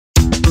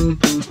My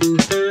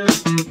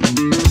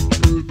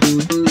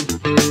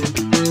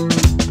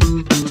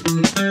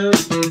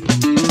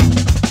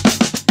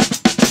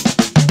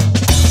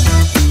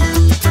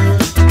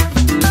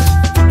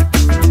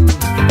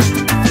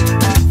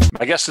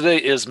guest today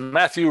is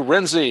Matthew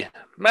Renze.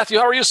 Matthew,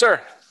 how are you,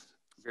 sir?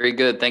 Very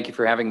good. Thank you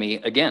for having me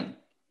again.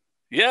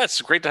 Yeah, it's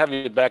great to have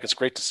you back. It's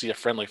great to see a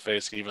friendly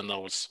face, even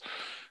though it's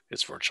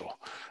virtual.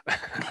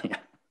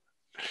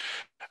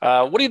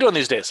 What are you doing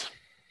these days?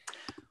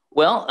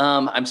 Well,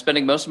 I'm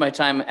spending most of my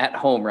time at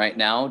home right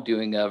now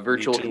doing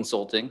virtual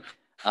consulting.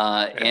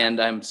 And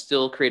I'm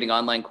still creating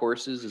online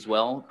courses as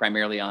well,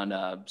 primarily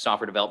on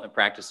software development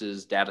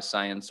practices, data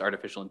science,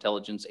 artificial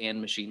intelligence, and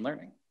machine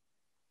learning.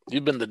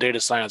 You've been the data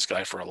science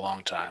guy for a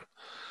long time.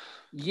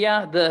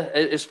 Yeah,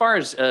 as far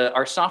as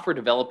our software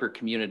developer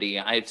community,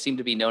 I seem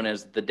to be known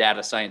as the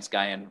data science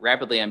guy, and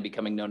rapidly I'm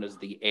becoming known as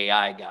the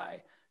AI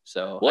guy.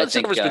 So what's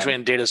the difference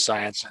between data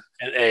science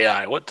and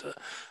AI? What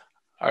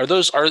are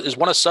those? Is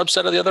one a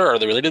subset of the other? Are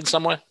they related in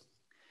some way?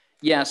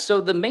 Yeah. So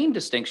the main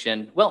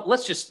distinction, well,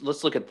 let's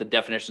look at the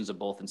definitions of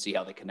both and see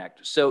how they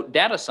connect. So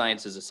data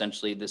science is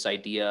essentially this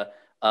idea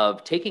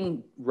of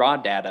taking raw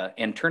data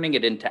and turning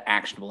it into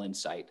actionable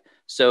insight.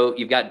 So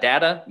you've got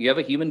data, you have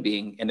a human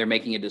being, and they're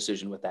making a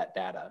decision with that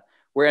data.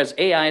 Whereas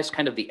AI is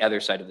kind of the other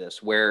side of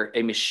this, where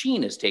a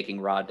machine is taking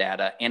raw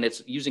data and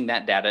it's using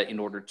that data in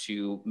order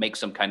to make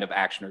some kind of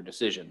action or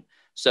decision.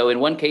 So in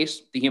one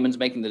case, the human's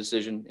making the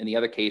decision. In the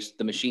other case,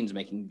 the machine's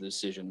making the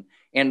decision.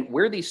 And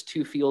where these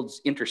two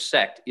fields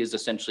intersect is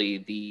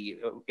essentially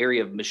the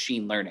area of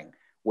machine learning,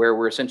 where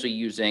we're essentially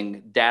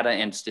using data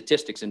and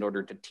statistics in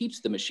order to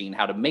teach the machine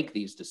how to make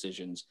these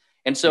decisions.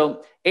 And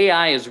so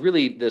AI is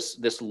really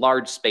this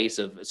large space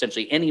of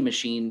essentially any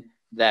machine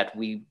that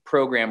we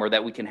program or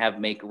that we can have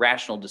make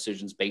rational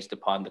decisions based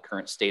upon the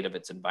current state of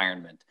its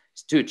environment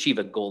to achieve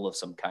a goal of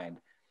some kind.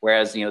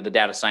 Whereas, the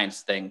data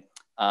science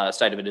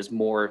side of it is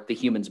more the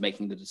humans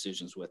making the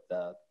decisions with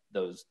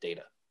those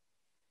data.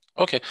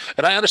 Okay.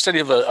 And I understand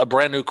you have a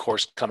brand new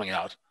course coming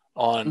out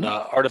on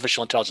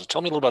artificial intelligence.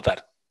 Tell me a little about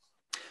that.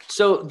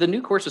 So the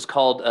new course is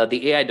called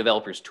the AI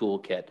Developers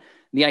Toolkit.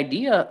 The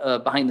idea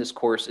behind this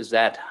course is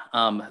that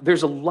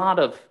there's a lot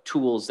of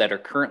tools that are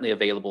currently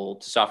available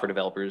to software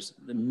developers.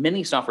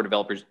 Many software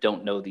developers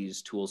don't know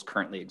these tools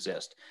currently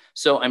exist.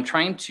 So I'm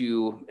trying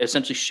to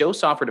essentially show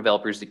software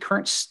developers the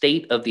current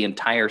state of the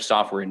entire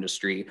software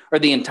industry or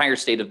the entire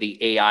state of the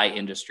AI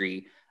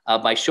industry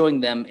by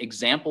showing them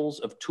examples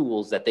of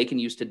tools that they can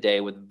use today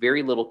with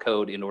very little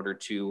code in order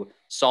to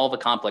solve a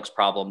complex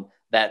problem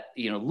that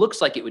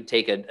looks like it would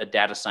take a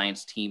data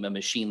science team, a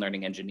machine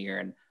learning engineer,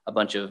 and a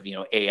bunch of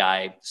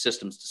AI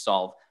systems to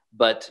solve,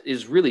 but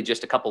is really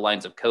just a couple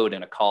lines of code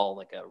and a call,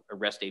 like a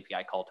REST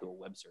API call to a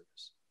web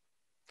service.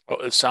 Oh,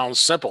 it sounds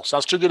simple.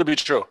 Sounds too good to be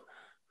true.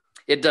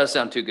 It does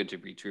sound too good to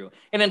be true.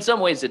 And in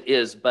some ways it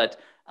is, but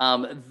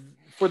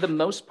for the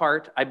most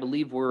part, I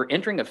believe we're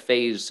entering a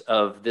phase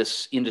of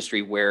this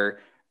industry where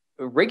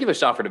regular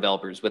software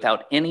developers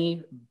without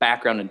any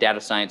background in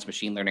data science,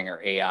 machine learning,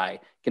 or AI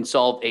can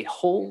solve a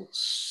whole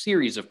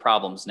series of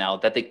problems now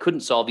that they couldn't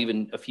solve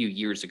even a few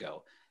years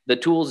ago. The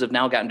tools have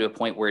now gotten to a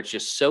point where it's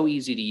just so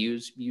easy to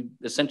use. You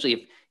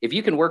essentially, if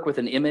you can work with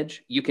an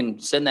image, you can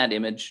send that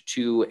image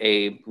to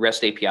a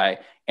REST API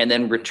and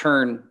then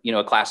return,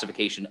 a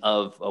classification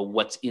of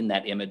what's in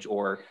that image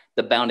or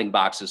the bounding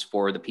boxes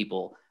for the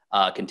people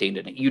contained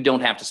in it. You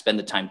don't have to spend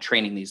the time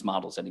training these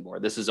models anymore.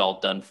 This is all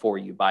done for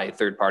you by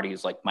third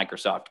parties like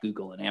Microsoft,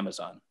 Google, and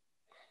Amazon.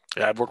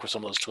 Yeah, I've worked with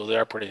some of those tools. They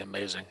are pretty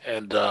amazing.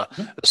 And the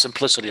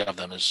simplicity of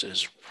them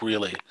is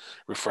really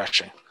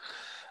refreshing.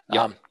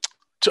 Yep.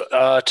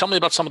 Tell me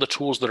about some of the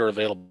tools that are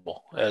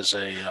available as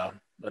an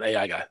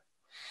AI guy.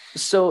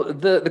 So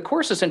the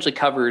course essentially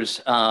covers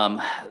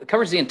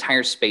the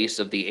entire space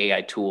of the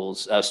AI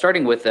tools,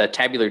 starting with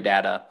tabular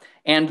data.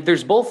 And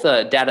there's both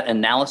data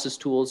analysis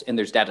tools and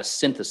there's data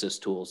synthesis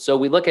tools. So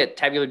we look at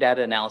tabular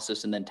data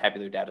analysis and then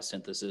tabular data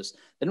synthesis.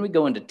 Then we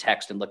go into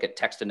text and look at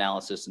text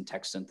analysis and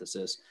text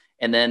synthesis,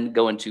 and then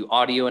go into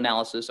audio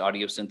analysis,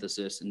 audio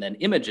synthesis, and then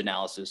image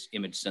analysis,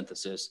 image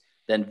synthesis,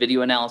 then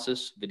video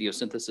analysis, video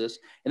synthesis.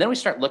 And then we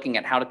start looking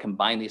at how to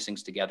combine these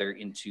things together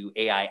into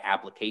AI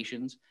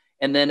applications,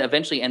 and then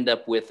eventually end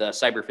up with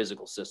cyber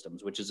physical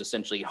systems, which is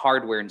essentially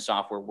hardware and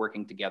software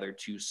working together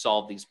to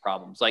solve these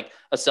problems, like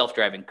a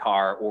self-driving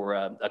car or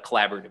a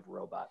collaborative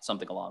robot,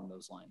 something along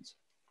those lines.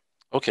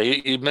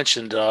 Okay, you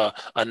mentioned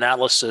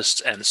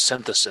analysis and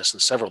synthesis in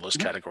several of those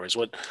categories.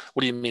 What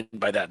do you mean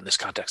by that in this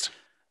context?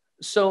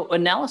 So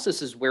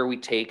analysis is where we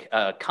take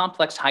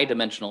complex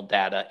high-dimensional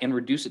data and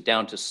reduce it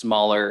down to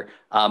smaller,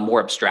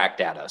 more abstract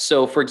data.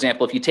 So for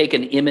example, if you take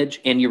an image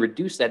and you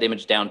reduce that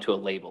image down to a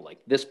label, like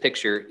this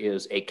picture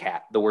is a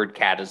cat, the word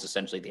cat is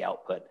essentially the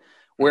output.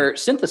 Where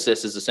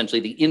synthesis is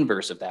essentially the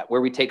inverse of that, where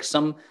we take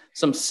some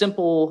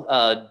simple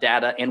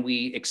data and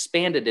we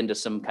expand it into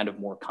some kind of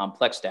more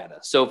complex data.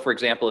 So for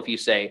example, if you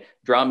say,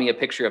 draw me a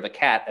picture of a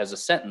cat as a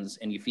sentence,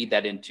 and you feed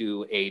that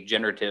into a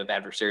generative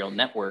adversarial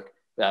network,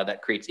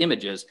 that creates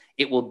images,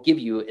 it will give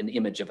you an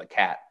image of a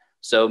cat.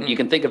 So you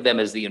can think of them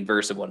as the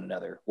inverse of one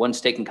another. One's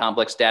taking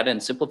complex data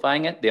and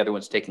simplifying it. The other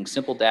one's taking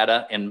simple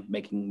data and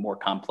making more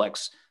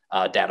complex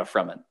data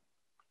from it.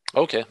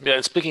 Okay. Yeah.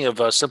 And speaking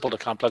of simple to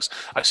complex,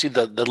 I see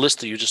the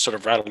list that you just sort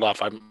of rattled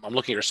off. I'm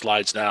looking at your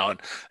slides now,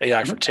 and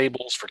AI for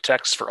tables, for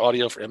text, for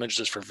audio, for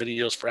images, for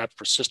videos, for apps,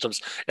 for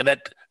systems, and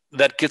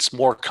that gets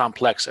more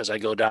complex as I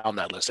go down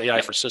that list.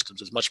 AI for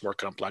systems is much more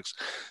complex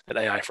than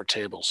AI for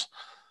tables.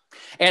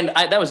 And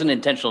that was an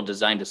intentional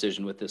design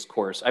decision with this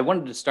course. I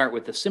wanted to start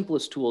with the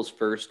simplest tools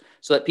first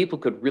so that people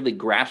could really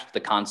grasp the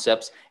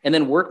concepts and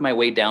then work my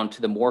way down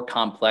to the more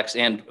complex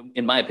and,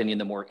 in my opinion,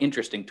 the more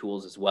interesting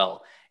tools as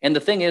well. And the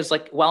thing is,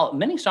 like, while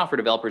many software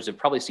developers have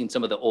probably seen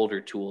some of the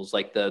older tools,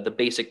 like the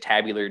basic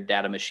tabular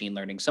data machine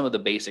learning, some of the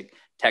basic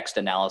text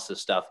analysis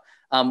stuff,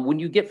 when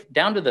you get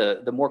down to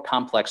the more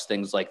complex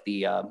things like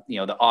the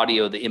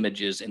audio, the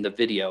images, and the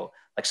video,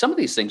 like some of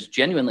these things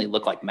genuinely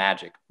look like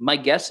magic. My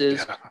guess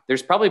is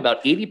there's probably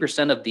about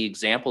 80% of the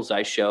examples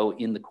I show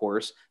in the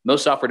course,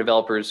 most software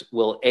developers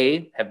will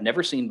A, have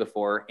never seen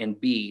before, and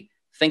B,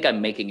 think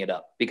I'm making it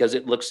up because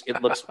it looks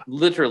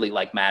literally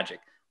like magic.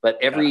 But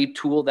every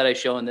tool that I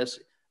show in this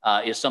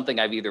is something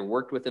I've either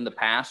worked with in the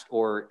past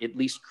or at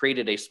least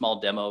created a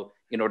small demo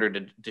in order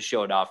to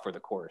show it off for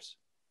the course.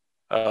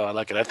 I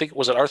like it. I think,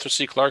 was it Arthur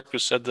C. Clarke who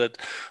said that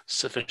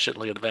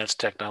sufficiently advanced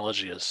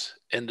technology is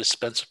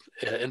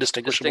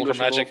indistinguishable from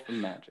magic?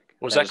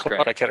 Was that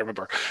correct? I can't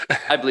remember.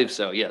 I believe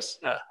so, yes.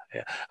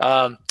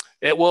 I'm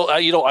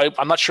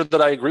not sure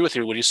that I agree with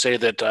you when you say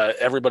that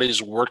everybody's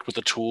worked with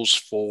the tools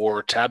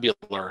for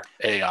tabular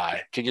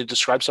AI. Can you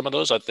describe some of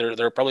those? There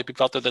are probably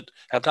people out there that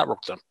have not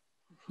worked with them.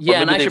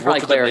 Yeah, and I should probably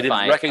clarify. They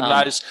didn't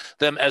recognize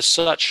them as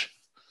such.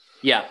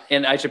 Yeah,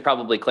 and I should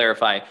probably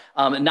clarify,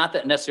 not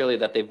that necessarily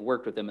that they've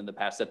worked with them in the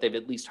past, that they've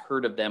at least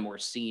heard of them or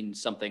seen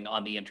something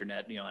on the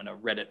internet, in a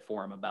Reddit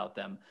forum about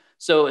them.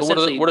 So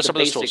essentially, what are some of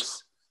those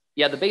tools?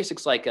 Yeah, the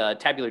basics like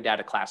tabular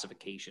data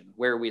classification,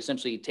 where we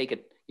essentially take a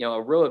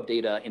row of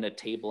data in a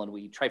table and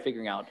we try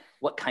figuring out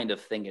what kind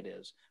of thing it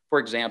is. For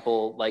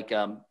example, like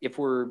if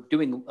we're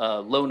doing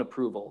loan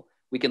approval,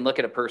 we can look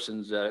at a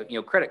person's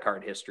credit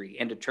card history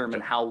and determine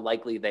how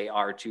likely they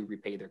are to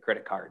repay their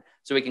credit card.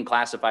 So we can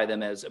classify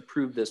them as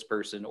approve this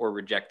person or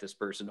reject this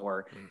person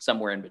or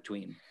somewhere in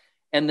between.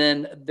 And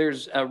then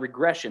there's a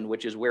regression,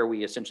 which is where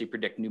we essentially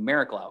predict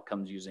numerical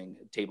outcomes using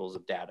tables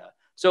of data.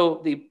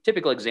 So the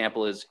typical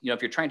example is,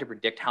 if you're trying to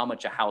predict how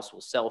much a house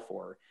will sell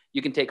for,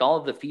 you can take all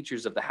of the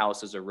features of the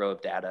house as a row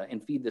of data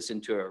and feed this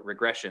into a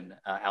regression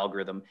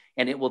algorithm,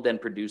 and it will then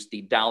produce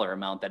the dollar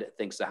amount that it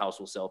thinks the house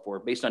will sell for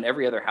based on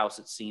every other house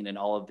it's seen and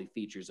all of the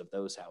features of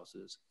those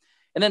houses.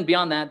 And then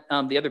beyond that,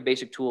 the other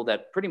basic tool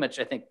that pretty much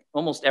I think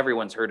almost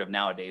everyone's heard of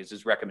nowadays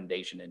is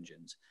recommendation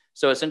engines.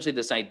 So essentially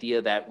this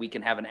idea that we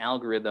can have an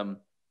algorithm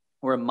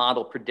or a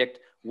model predict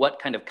what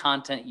kind of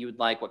content you would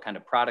like, what kind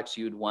of products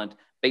you would want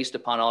based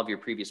upon all of your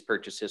previous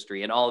purchase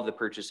history and all of the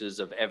purchases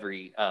of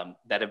every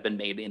that have been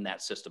made in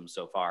that system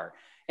so far.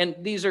 And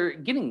these are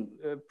getting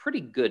pretty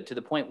good to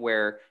the point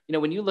where,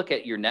 when you look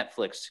at your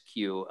Netflix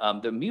queue,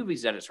 the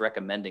movies that it's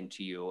recommending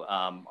to you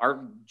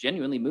are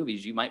genuinely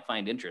movies you might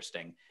find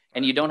interesting.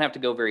 And you don't have to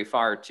go very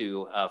far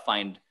to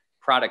find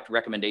product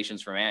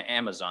recommendations from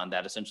Amazon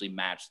that essentially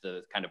match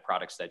the kind of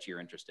products that you're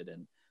interested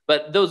in.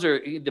 But those are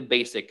the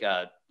basic,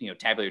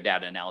 tabular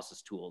data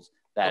analysis tools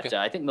that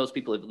I think most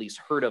people have at least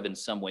heard of in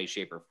some way,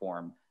 shape, or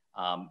form,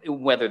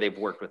 whether they've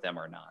worked with them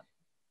or not.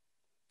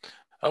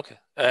 Okay.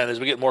 And as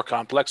we get more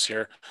complex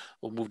here,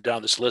 we'll move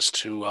down this list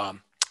to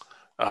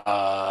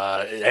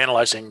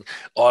analyzing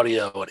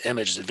audio and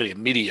images and video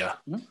media.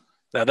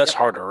 Now that's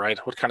harder, right?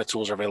 What kind of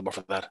tools are available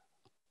for that?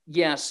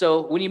 Yeah,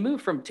 so when you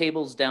move from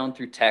tables down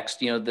through text,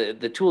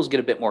 the tools get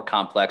a bit more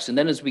complex. And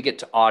then as we get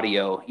to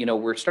audio,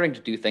 we're starting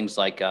to do things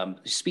like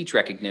speech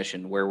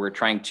recognition, where we're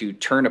trying to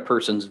turn a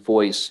person's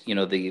voice,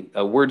 the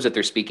words that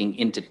they're speaking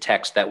into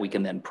text that we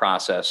can then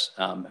process,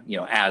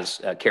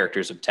 as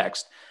characters of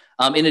text.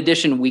 In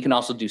addition, we can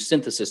also do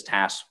synthesis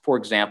tasks, for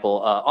example,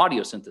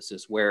 audio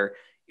synthesis, where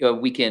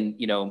we can,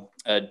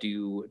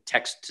 do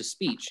text to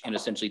speech and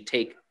essentially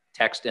take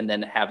text and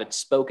then have it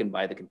spoken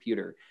by the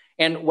computer.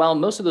 And while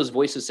most of those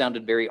voices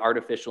sounded very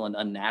artificial and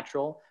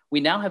unnatural,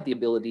 we now have the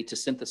ability to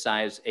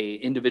synthesize an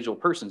individual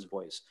person's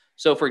voice.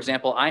 So for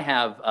example, I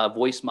have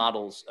voice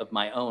models of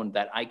my own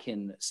that I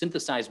can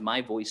synthesize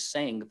my voice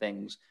saying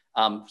things.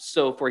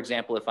 So for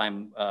example, if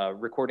I'm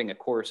recording a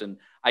course and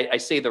I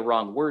say the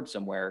wrong word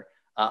somewhere,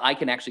 I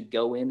can actually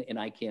go in and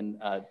I can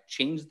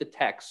change the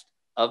text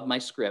of my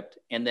script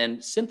and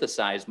then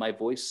synthesize my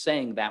voice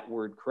saying that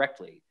word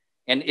correctly.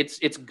 And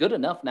it's good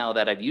enough now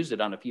that I've used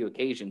it on a few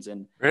occasions.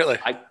 And really,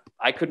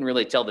 I couldn't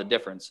really tell the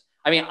difference.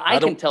 I mean, I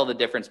can tell the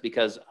difference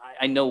because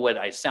I know what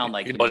I sound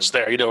like. You know it's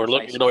there. You know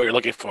what you're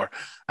looking for.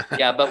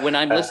 Yeah, but when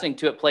I'm listening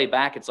to it play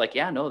back, it's like,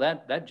 yeah, no,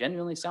 that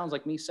genuinely sounds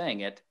like me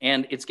saying it.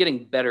 And it's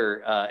getting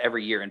better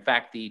every year. In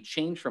fact, the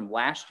change from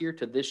last year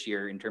to this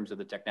year in terms of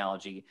the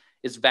technology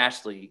is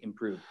vastly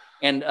improved.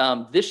 And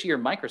this year,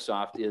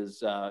 Microsoft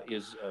is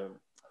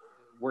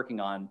working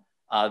on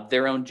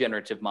their own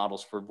generative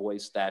models for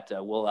voice that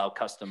will allow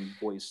custom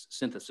voice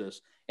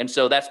synthesis. And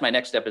so that's my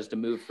next step, is to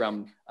move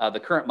from the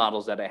current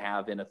models that I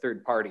have in a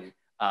third party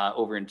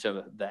over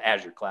into the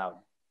Azure cloud.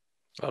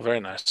 Oh, very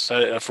nice.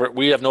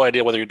 We have no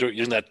idea whether you're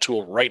using that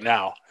tool right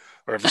now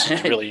or if this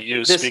is really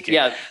you speaking.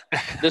 Yeah,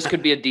 this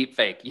could be a deep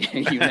fake.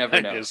 You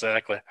never know.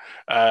 Exactly.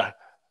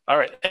 All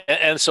right.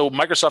 And so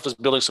Microsoft is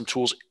building some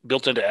tools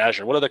built into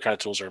Azure. What other kind of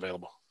tools are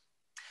available?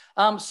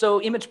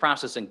 So image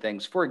processing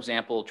things, for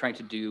example, trying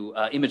to do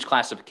image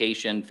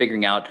classification,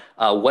 figuring out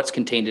what's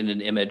contained in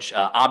an image,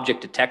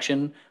 object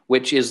detection,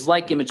 which is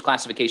like image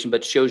classification,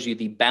 but shows you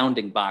the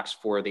bounding box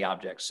for the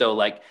object. So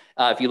like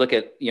if you look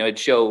at, it'd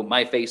show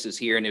my face is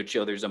here and it would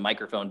show there's a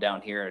microphone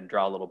down here and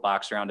draw a little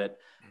box around it.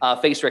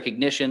 Face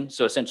recognition,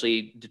 so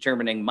essentially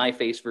determining my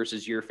face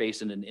versus your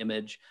face in an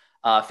image.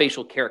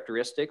 Facial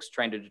characteristics,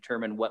 trying to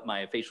determine what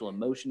my facial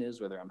emotion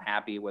is, whether I'm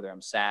happy, whether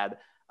I'm sad.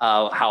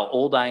 How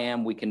old I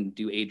am, we can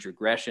do age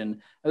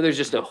regression. There's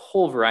just a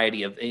whole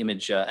variety of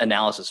image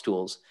analysis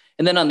tools.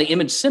 And then on the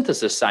image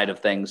synthesis side of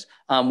things,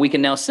 we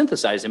can now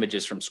synthesize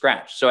images from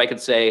scratch. So I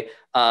could say,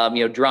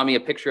 draw me a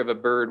picture of a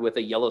bird with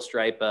a yellow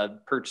stripe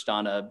perched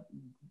on a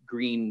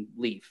green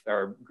leaf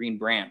or green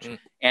branch.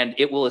 And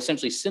it will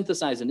essentially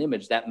synthesize an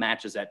image that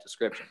matches that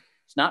description.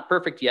 It's not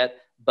perfect yet,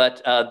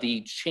 but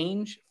the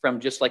change from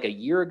just like a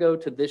year ago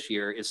to this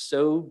year is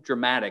so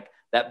dramatic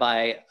that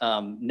by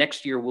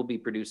next year, we'll be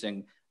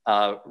producing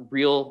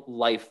real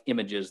life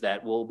images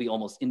that will be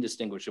almost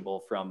indistinguishable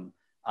from,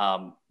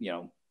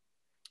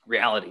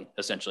 reality,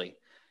 essentially.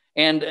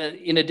 And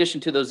in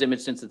addition to those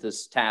image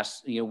synthesis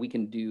tasks, we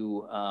can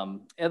do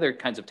other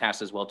kinds of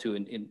tasks as well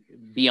too,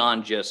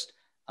 beyond just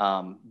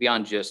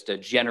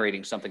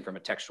generating something from a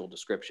textual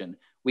description.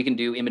 We can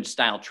do image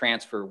style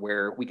transfer,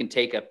 where we can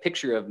take a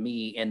picture of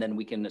me and then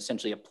we can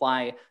essentially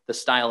apply the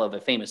style of a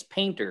famous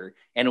painter,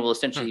 and it will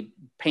essentially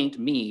paint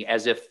me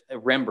as if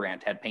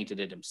Rembrandt had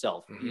painted it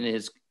himself in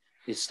his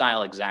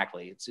style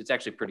exactly. It's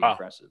actually pretty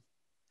impressive.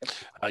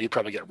 You'd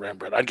probably get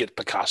Rembrandt. I'd get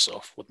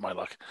Picasso with my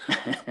luck.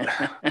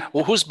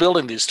 Well, who's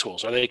building these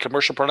tools? Are they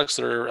commercial products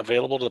that are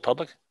available to the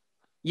public?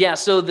 Yeah,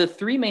 so the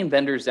three main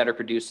vendors that are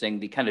producing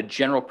the kind of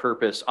general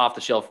purpose,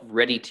 off-the-shelf,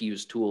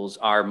 ready-to-use tools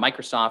are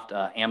Microsoft,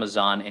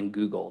 Amazon, and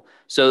Google.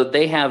 So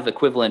they have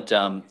equivalent,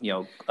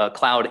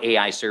 cloud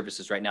AI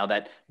services right now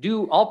that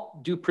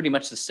do pretty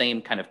much the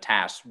same kind of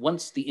tasks.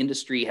 Once the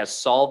industry has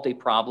solved a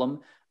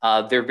problem,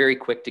 they're very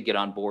quick to get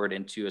on board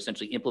and to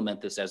essentially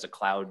implement this as a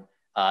cloud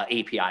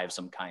API of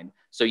some kind.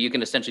 So you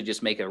can essentially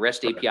just make a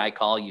REST API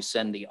call, you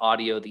send the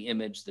audio, the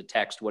image, the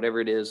text, whatever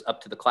it is, up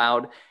to the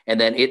cloud, and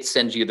then it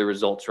sends you the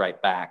results right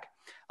back.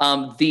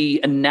 The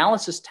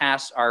analysis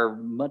tasks are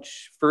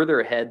much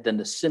further ahead than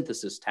the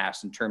synthesis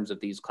tasks in terms of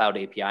these cloud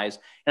APIs.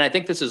 And I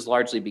think this is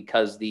largely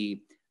because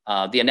the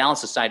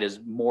analysis side is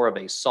more of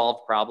a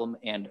solved problem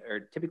and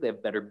typically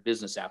have better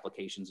business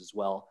applications as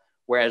well.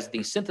 Whereas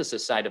the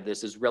synthesis side of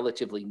this is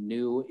relatively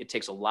new. It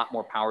takes a lot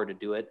more power to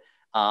do it.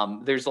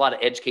 There's a lot of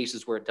edge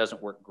cases where it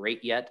doesn't work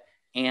great yet.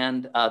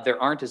 And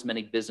there aren't as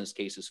many business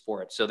cases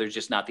for it. So there's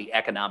just not the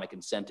economic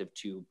incentive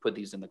to put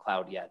these in the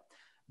cloud yet.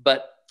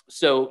 But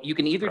so you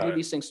can either do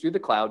these things through the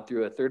cloud,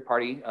 through a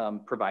third-party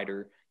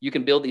provider. You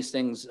can build these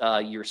things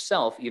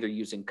yourself, either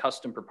using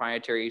custom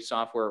proprietary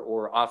software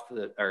or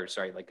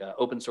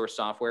open source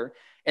software.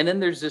 And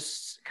then there's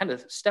this kind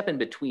of step in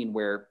between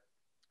where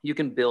you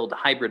can build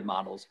hybrid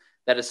models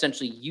that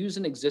essentially use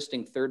an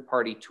existing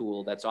third-party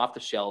tool that's off the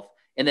shelf,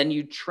 and then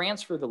you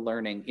transfer the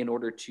learning in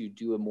order to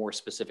do a more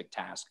specific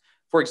task.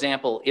 For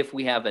example, if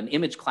we have an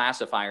image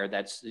classifier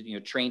that's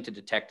trained to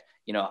detect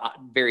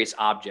various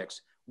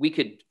objects, we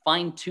could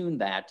fine tune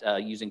that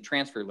using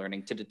transfer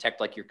learning to detect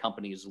like your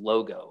company's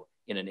logo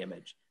in an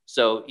image.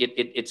 So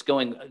it's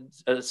going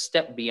a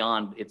step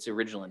beyond its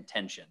original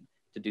intention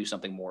to do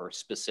something more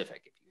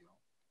specific, if you will.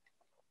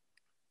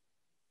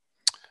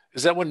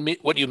 Is that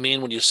what you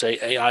mean when you say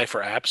AI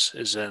for apps?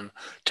 Is in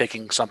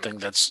taking something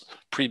that's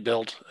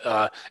pre-built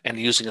and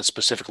using it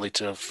specifically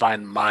to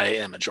find my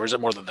image, or is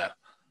it more than that?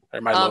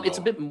 It's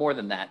a bit more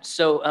than that.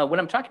 So when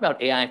I'm talking about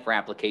AI for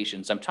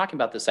applications, I'm talking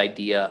about this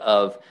idea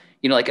of,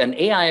 like an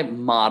AI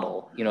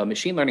model, a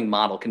machine learning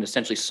model can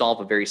essentially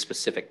solve a very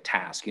specific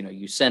task.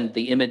 You send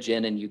the image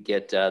in and you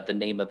get the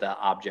name of the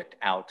object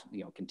out,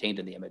 contained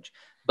in the image.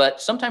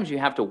 But sometimes you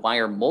have to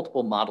wire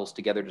multiple models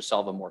together to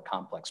solve a more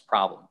complex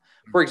problem.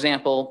 For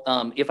example,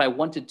 if I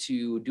wanted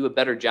to do a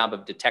better job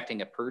of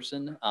detecting a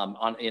person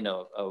in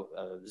a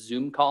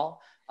Zoom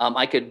call,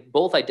 I could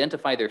both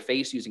identify their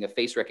face using a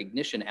face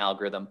recognition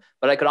algorithm,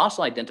 but I could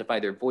also identify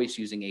their voice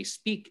using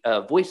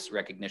a voice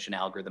recognition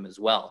algorithm as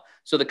well.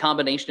 So the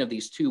combination of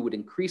these two would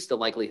increase the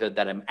likelihood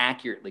that I'm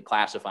accurately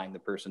classifying the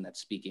person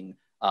that's speaking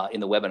in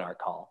the webinar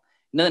call.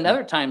 And then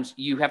other times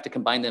you have to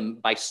combine them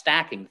by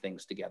stacking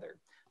things together.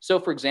 So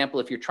for example,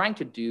 if you're trying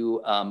to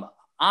do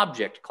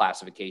object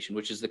classification,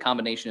 which is the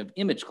combination of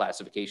image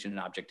classification and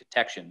object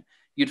detection,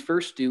 you'd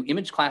first do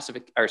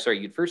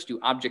you'd first do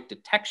object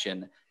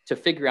detection to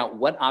figure out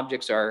what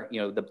objects are,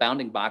 the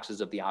bounding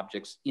boxes of the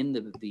objects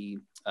in the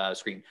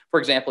screen. For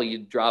example,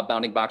 you'd draw a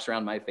bounding box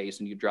around my face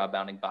and you draw a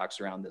bounding box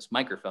around this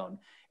microphone.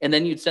 And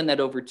then you'd send that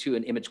over to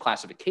an image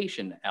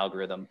classification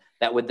algorithm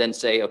that would then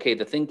say, okay,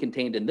 the thing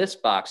contained in this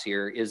box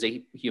here is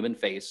a human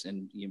face,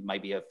 and it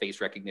might be a face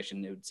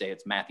recognition. It would say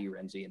it's Matthew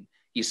Renze and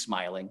he's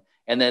smiling.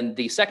 And then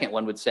the second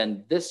one would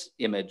send this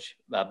image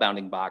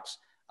bounding box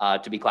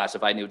to be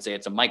classified, and it would say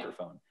it's a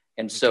microphone.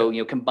 And so,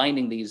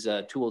 combining these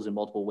tools in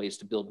multiple ways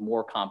to build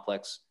more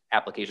complex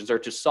applications or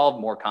to solve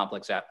more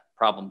complex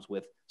problems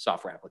with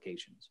software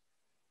applications.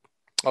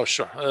 Oh,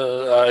 sure.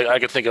 I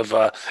could think of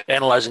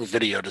analyzing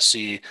video to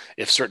see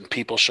if certain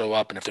people show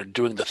up and if they're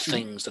doing the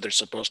things that they're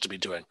supposed to be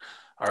doing.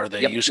 Are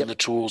they using the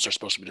tools they're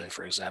supposed to be doing,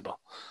 for example?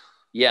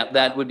 Yeah,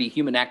 that would be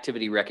human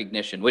activity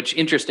recognition, which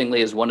interestingly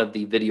is one of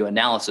the video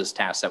analysis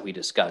tasks that we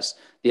discuss.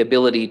 The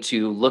ability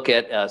to look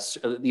at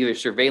either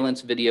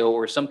surveillance video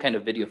or some kind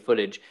of video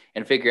footage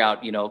and figure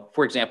out,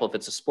 for example, if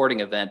it's a sporting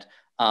event,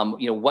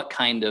 what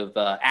kind of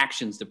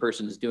actions the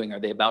person is doing. Are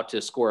they about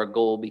to score a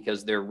goal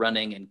because they're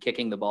running and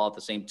kicking the ball at the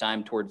same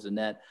time towards the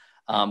net?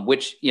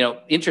 Which,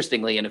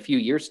 interestingly, in a few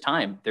years'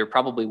 time, there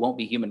probably won't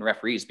be human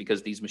referees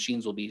because these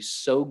machines will be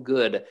so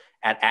good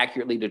at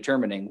accurately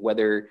determining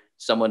whether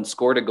someone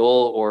scored a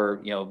goal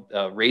or,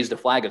 raised a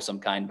flag of some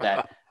kind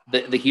that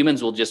the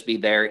humans will just be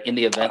there in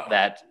the event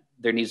that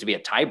there needs to be a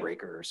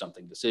tiebreaker or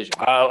something decision.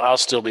 I'll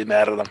still be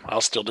mad at them.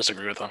 I'll still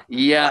disagree with them.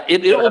 Yeah,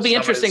 it will be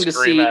interesting to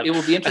see. It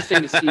will be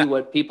interesting to see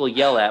what people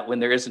yell at when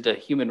there isn't a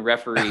human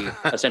referee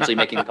essentially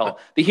making the call.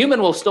 The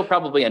human will still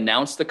probably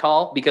announce the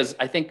call because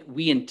I think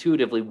we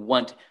intuitively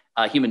want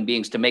human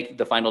beings to make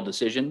the final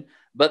decision.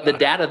 But the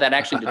data that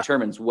actually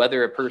determines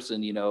whether a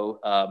person,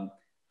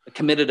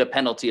 committed a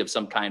penalty of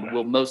some kind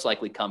will most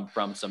likely come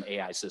from some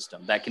AI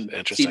system that can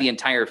see the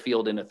entire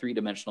field in a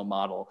three-dimensional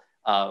model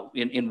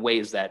in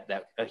ways that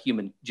a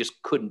human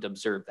just couldn't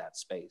observe that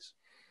space.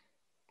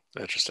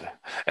 Interesting.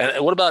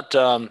 And what about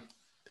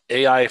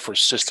AI for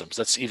systems?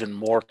 That's even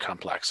more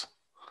complex.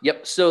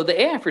 Yep. So the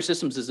AI for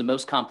systems is the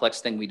most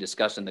complex thing we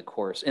discussed in the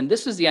course. And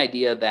this is the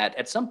idea that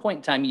at some point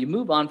in time, you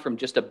move on from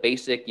just a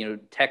basic,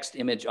 text,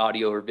 image,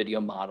 audio, or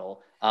video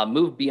model,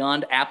 move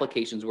beyond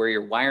applications where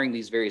you're wiring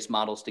these various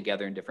models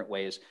together in different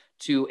ways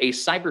to a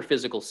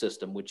cyber-physical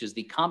system, which is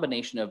the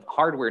combination of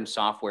hardware and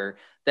software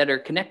that are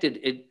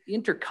connected,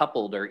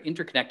 intercoupled or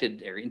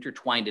interconnected or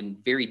intertwined in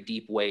very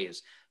deep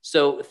ways.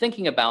 So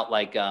thinking about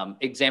like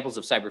examples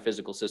of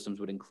cyber-physical systems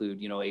would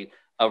include,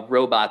 a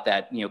robot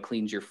that,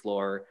 cleans your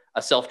floor,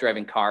 a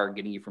self-driving car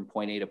getting you from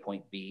point A to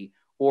point B,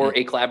 or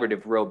a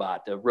collaborative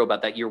robot, a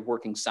robot that you're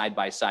working side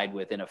by side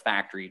with in a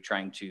factory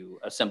trying to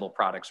assemble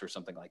products or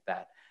something like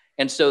that.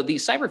 And so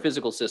these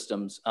cyber-physical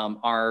systems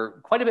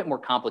are quite a bit more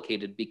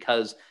complicated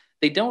because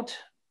they don't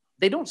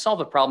solve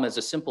a problem as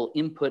a simple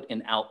input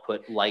and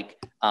output like,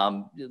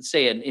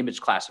 say, an image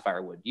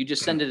classifier would. You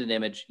just send it an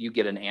image, you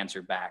get an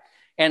answer back.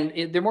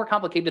 And they're more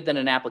complicated than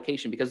an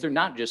application because they're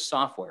not just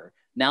software.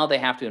 Now they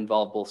have to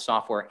involve both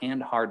software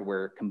and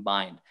hardware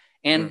combined.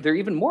 And they're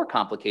even more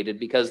complicated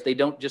because they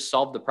don't just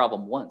solve the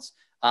problem once.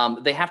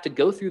 They have to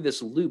go through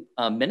this loop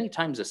many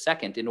times a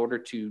second in order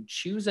to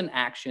choose an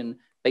action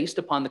based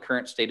upon the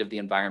current state of the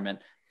environment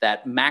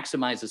that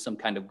maximizes some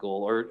kind of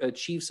goal or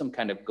achieves some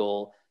kind of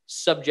goal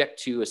subject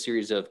to a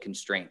series of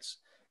constraints.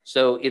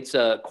 So it's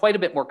quite a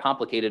bit more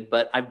complicated,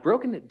 but I've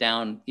broken it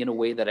down in a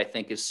way that I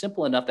think is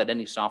simple enough that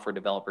any software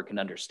developer can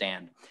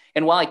understand.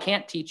 And while I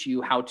can't teach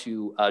you how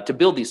to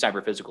build these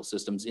cyber-physical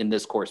systems in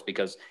this course,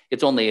 because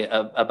it's only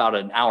about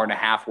an hour and a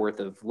half worth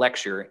of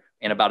lecture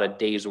and about a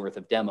day's worth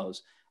of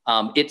demos,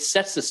 it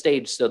sets the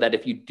stage so that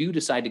if you do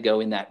decide to go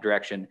in that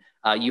direction,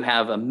 you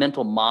have a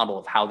mental model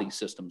of how these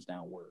systems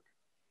now work.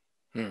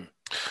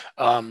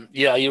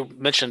 Yeah, you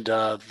mentioned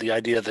the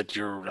idea that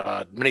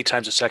you're many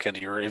times a second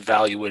you're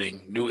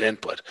evaluating new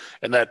input,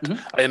 and that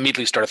I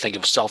immediately started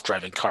thinking of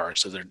self-driving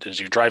cars. So as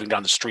you're driving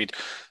down the street,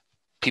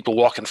 people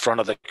walk in front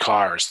of the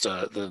cars.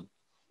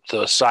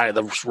 The sign,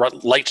 the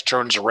light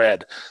turns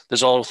red.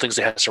 There's all the things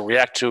they have to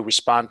react to,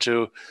 respond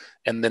to,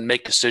 and then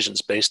make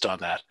decisions based on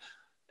that.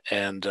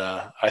 And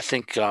I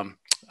think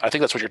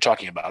that's what you're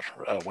talking about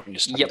when you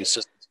study these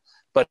systems.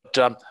 But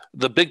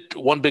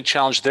one big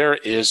challenge there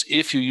is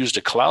if you used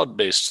a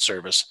cloud-based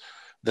service,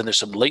 then there's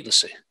some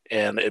latency,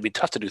 and it'd be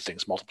tough to do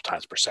things multiple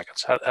times per second.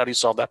 How do you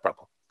solve that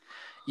problem?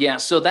 Yeah,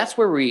 so that's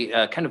where we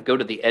kind of go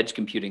to the edge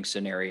computing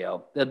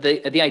scenario.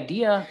 The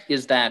idea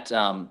is that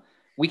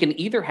we can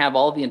either have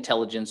all the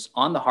intelligence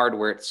on the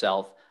hardware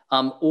itself,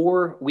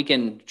 or we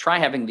can try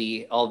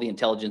having all the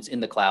intelligence in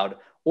the cloud,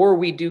 or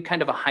we do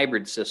kind of a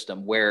hybrid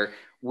system where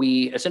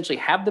we essentially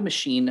have the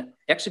machine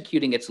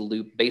executing its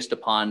loop based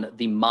upon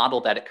the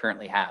model that it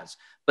currently has.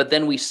 But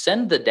then we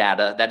send the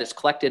data that is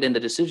collected and the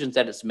decisions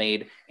that it's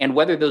made, and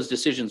whether those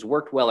decisions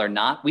worked well or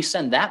not, we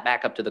send that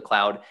back up to the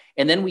cloud.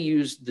 And then we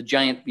use the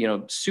giant,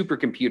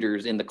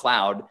 supercomputers in the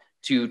cloud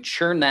to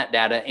churn that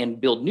data and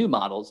build new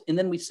models. And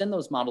then we send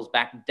those models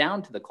back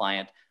down to the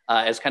client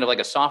as kind of like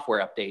a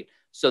software update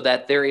so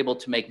that they're able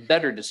to make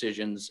better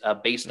decisions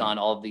based on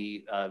all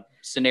the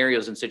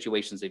scenarios and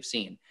situations they've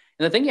seen.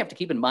 And the thing you have to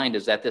keep in mind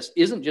is that this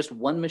isn't just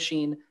one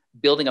machine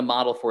building a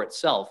model for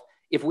itself.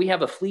 If we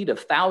have a fleet of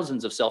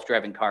thousands of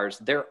self-driving cars,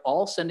 they're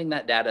all sending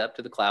that data up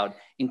to the cloud,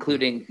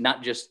 including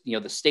not just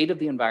the state of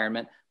the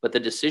environment, but the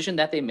decision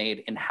that they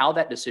made and how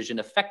that decision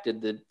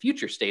affected the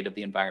future state of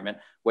the environment,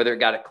 whether it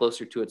got it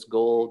closer to its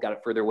goal, got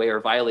it further away,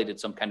 or violated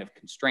some kind of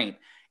constraint.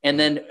 And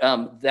then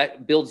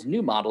that builds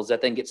new models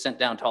that then get sent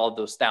down to all of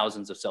those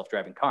thousands of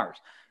self-driving cars.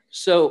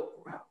 So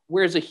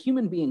whereas a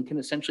human being can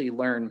essentially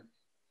learn,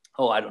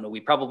 I don't know, we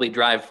probably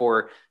drive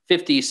for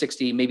 50,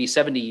 60, maybe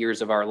 70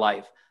 years of our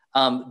life.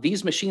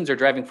 These machines are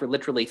driving for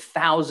literally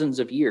thousands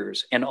of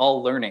years and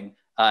all learning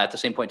at the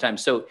same point in time.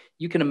 So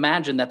you can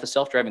imagine that the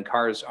self-driving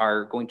cars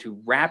are going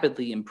to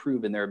rapidly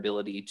improve in their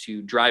ability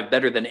to drive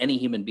better than any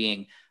human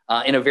being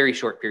in a very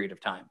short period of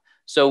time.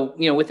 So,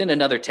 within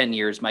another 10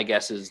 years, my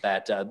guess is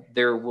that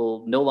there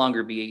will no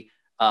longer be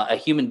a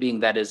human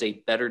being that is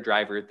a better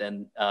driver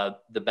than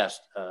the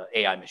best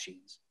AI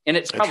machines. And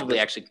it's probably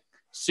actually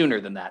sooner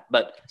than that,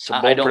 but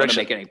I don't want to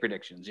make any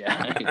predictions.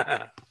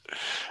 Yeah.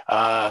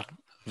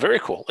 Very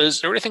cool.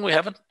 Is there anything we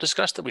haven't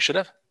discussed that we should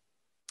have?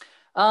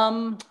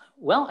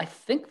 Well, I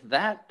think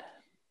that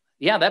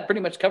pretty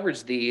much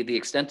covers the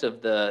extent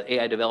of the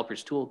AI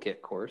Developers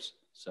Toolkit course.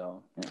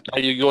 So now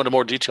you go into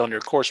more detail in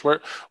your course.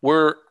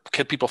 Where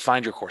can people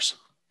find your course?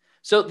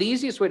 So the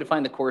easiest way to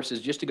find the course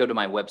is just to go to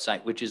my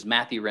website, which is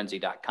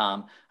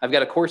MatthewRenze.com. I've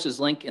got a courses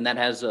link, and that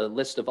has a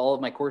list of all of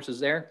my courses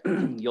there.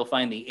 You'll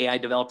find the AI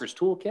Developers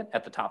Toolkit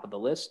at the top of the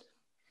list.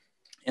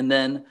 And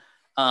then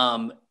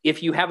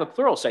if you have a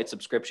Pluralsight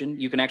subscription,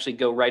 you can actually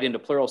go right into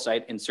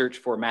Pluralsight and search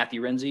for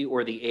Matthew Renze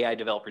or the AI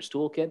Developers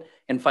Toolkit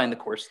and find the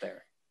course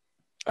there.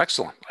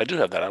 Excellent. I do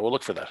have that. I will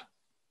look for that.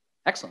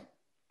 Excellent.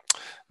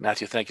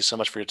 Matthew, thank you so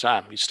much for your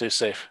time. You stay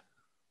safe.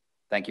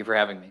 Thank you for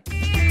having me.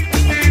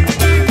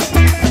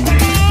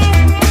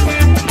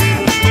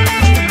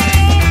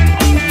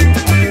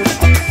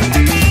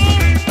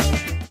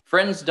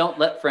 Friends don't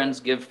let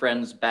friends give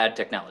friends bad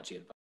technology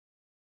advice.